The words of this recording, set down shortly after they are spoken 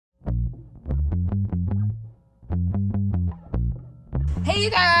Hey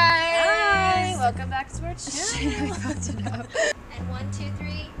you guys! Hi! Welcome back to our channel. We fucked it up. And 1, 2,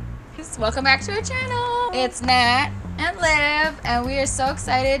 3. Welcome back to our channel. It's Nat and Liv, and we are so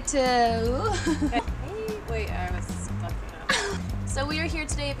excited to. Hey, wait, I was fucking up. So we are here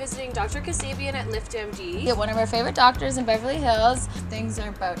today visiting Dr. Kassabian at LIV MD. Yeah, one of our favorite doctors in Beverly Hills. Things are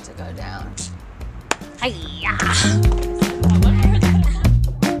about to go down. Hiya!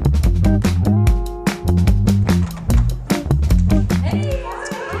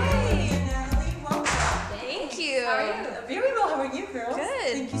 Very well. How are you, girls?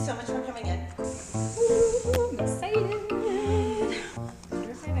 Good. Thank you so much for coming in. Ooh, I'm excited. I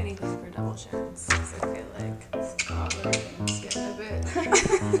wonder if I have anything for double chins. Because I feel like It's getting a bit.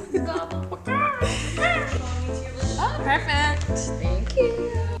 oh, perfect. Thank you.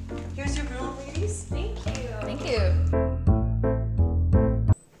 Here's your room, ladies. Thank you. Thank you.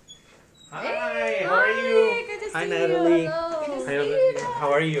 Hi, how are you? Good to see Hi, you. Natalie. Hello. Hi, Good to see you Olivia. guys.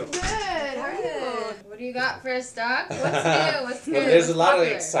 How are you? Good. How are you? What do you got for a stock? What's new? What's new? Well, there's a What's lot of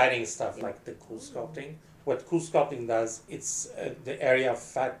popular? exciting stuff like the cool sculpting. What cool sculpting does, it's the area of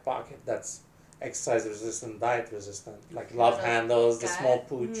fat pocket that's exercise resistant, diet resistant, like love handles, the Got small it.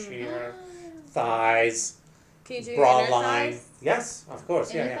 pooch here, thighs, Can you do bra your inner line. thighs? Yes, of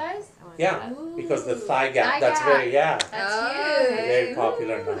course, Inner yeah. thighs? I wanna do Yeah, that. because the Ooh, thigh gap, thigh that's gap. very, That's Okay. huge. very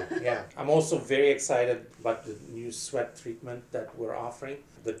popular now. Yeah, I'm also very excited about the new sweat treatment that we're offering.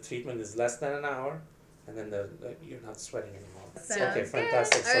 The treatment is less than an hour, and then you're not sweating anymore. Sounds Okay, good.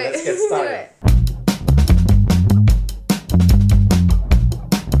 fantastic. So All right, let's get do started. it.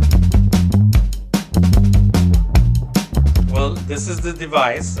 Well, this is the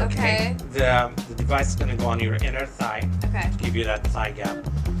device. Okay. The device is gonna go on your inner thigh, Okay. give you that thigh gap.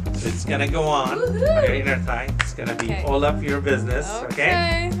 So it's gonna go on your inner thigh. It's gonna be Okay. all up your business.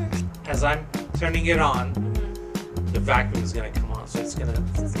 Okay. As I'm turning it on, the vacuum is gonna come on. So it's gonna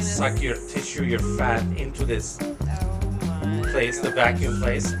suck your tissue, your fat into this Oh my. place, the vacuum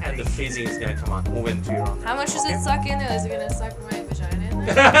place, and the freezing is gonna come on. Move into your own. How much does it suck in there? Is it gonna suck my vagina in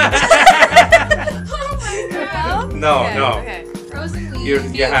there? Oh my god. No, Okay, no. Okay. Frozen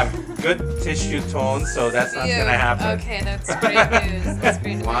weed. You have good tissue tone, so that's not gonna happen. Okay, that's great news. That's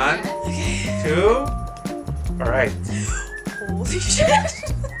great news. 1, Okay. 2. All right. Holy shit.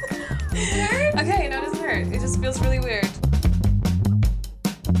 Okay, no, it doesn't hurt. It just feels really weird.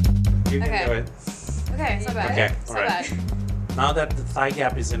 You can Okay. do it. Okay, it's not bad. Okay, It's all not right. bad. Now that the thigh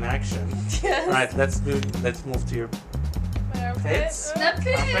gap is in action, Yes. all right, let's move to your My armpit. Fits? The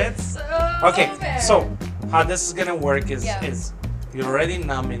pits. Armpits. Oh, Okay, man. so how this is gonna work is Yeah. you're already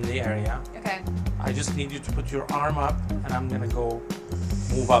numb in the area. Okay. I just need you to put your arm up, and I'm gonna go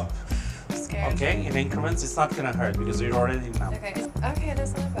move up. I'm scared. Okay, in increments. It's not gonna hurt because you're already numb. Okay. Okay,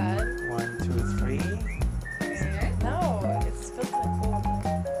 that's not bad. 1, 2, 3. Okay. No, it feels kind of cool.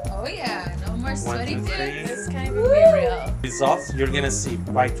 Oh yeah, no more 1, sweaty 2, 3. tits. This can't even be real. Results you're gonna see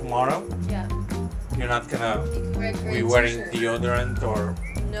by tomorrow. Yeah. You're not gonna You can wear be great wearing t-shirt. deodorant or.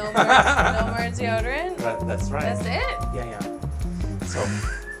 No more deodorant. That's right. That's it? Yeah. So,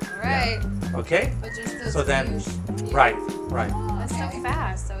 All right. okay. But just those So then, huge- right. That's so Okay.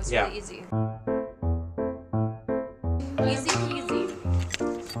 fast. That was Yeah. really easy. Easy peasy.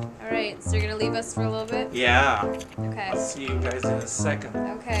 Alright, so you're gonna leave us for a little bit? Yeah. Okay. I'll see you guys in a second.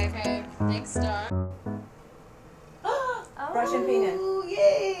 Okay. Okay. Next stop. Brush and peanut. Ooh,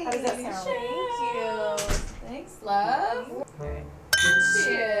 yay! How does that sound? Thank you. Thanks, love. Okay.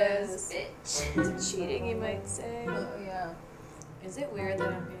 Cheers, bitch. Cheating, you might say. Oh yeah. Is it weird that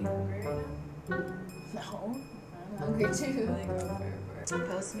I'm getting hungry right now? No, I'm hungry too. Really going for it.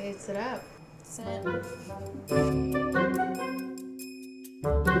 Postmates it up. Send.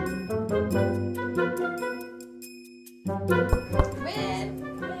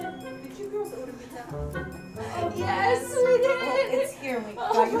 Win. Did you girls order pizza? Yes, we Oh, did. it's here. We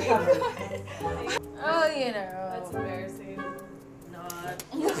Oh got your my cover. God. Oh, you know. That's embarrassing. Not.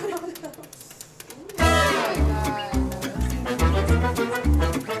 Oh my God.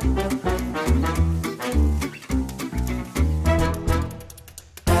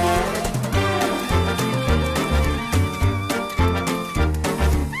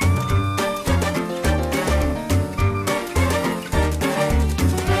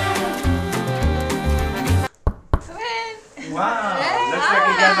 Win. Wow. Hey. Looks like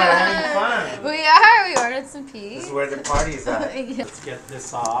you guys are having fun. We are. We ordered some This peas. is where the party's at. Yeah. Let's get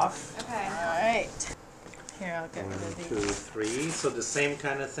this off. Okay. All right. Here, I'll get rid 1, of 2, these. 3. So the same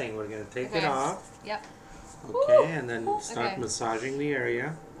kind of thing. We're gonna take Okay. it off. Yep. Okay, and then start Okay. massaging the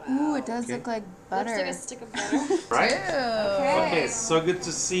area. Ooh, it does Okay. look like Looks butter. like a stick of butter. Right? Ew. Okay, so good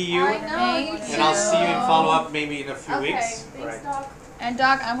to see you. I know. And I'll see you in follow-up maybe in a few weeks. Thanks, Right. Doc. And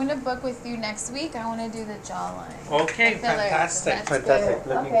Doc, I'm gonna book with you next week. I want to do the jawline. Okay, The fillers. fantastic, Let's fantastic. go.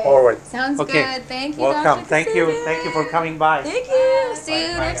 Looking Okay. forward. Sounds Okay. good. Thank you, Welcome. Dr. Thank you. Kassabian. Thank you for coming by. Thank you. See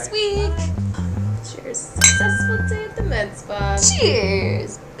you Bye, next guys. week. Cheers. Successful day at the med spa.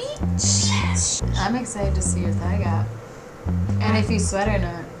 Cheers, beach. I'm excited to see your thigh gap. And if you sweat or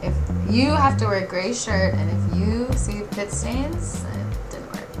not. If you have to wear a gray shirt, and if you see pit stains, it didn't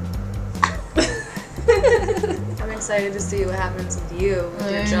work. I'm excited to see what happens with you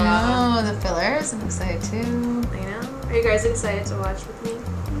with your I jaw. know, the fillers. I'm excited too. I know. Are you guys excited to watch with me?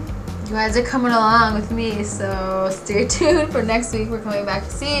 You guys are coming along with me, so stay tuned for next week. We're coming back to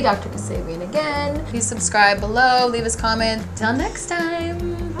see Dr. Kassabian again. Please subscribe below, leave us a comment. Till next time.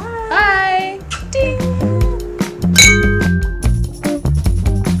 Bye. Bye. Ding.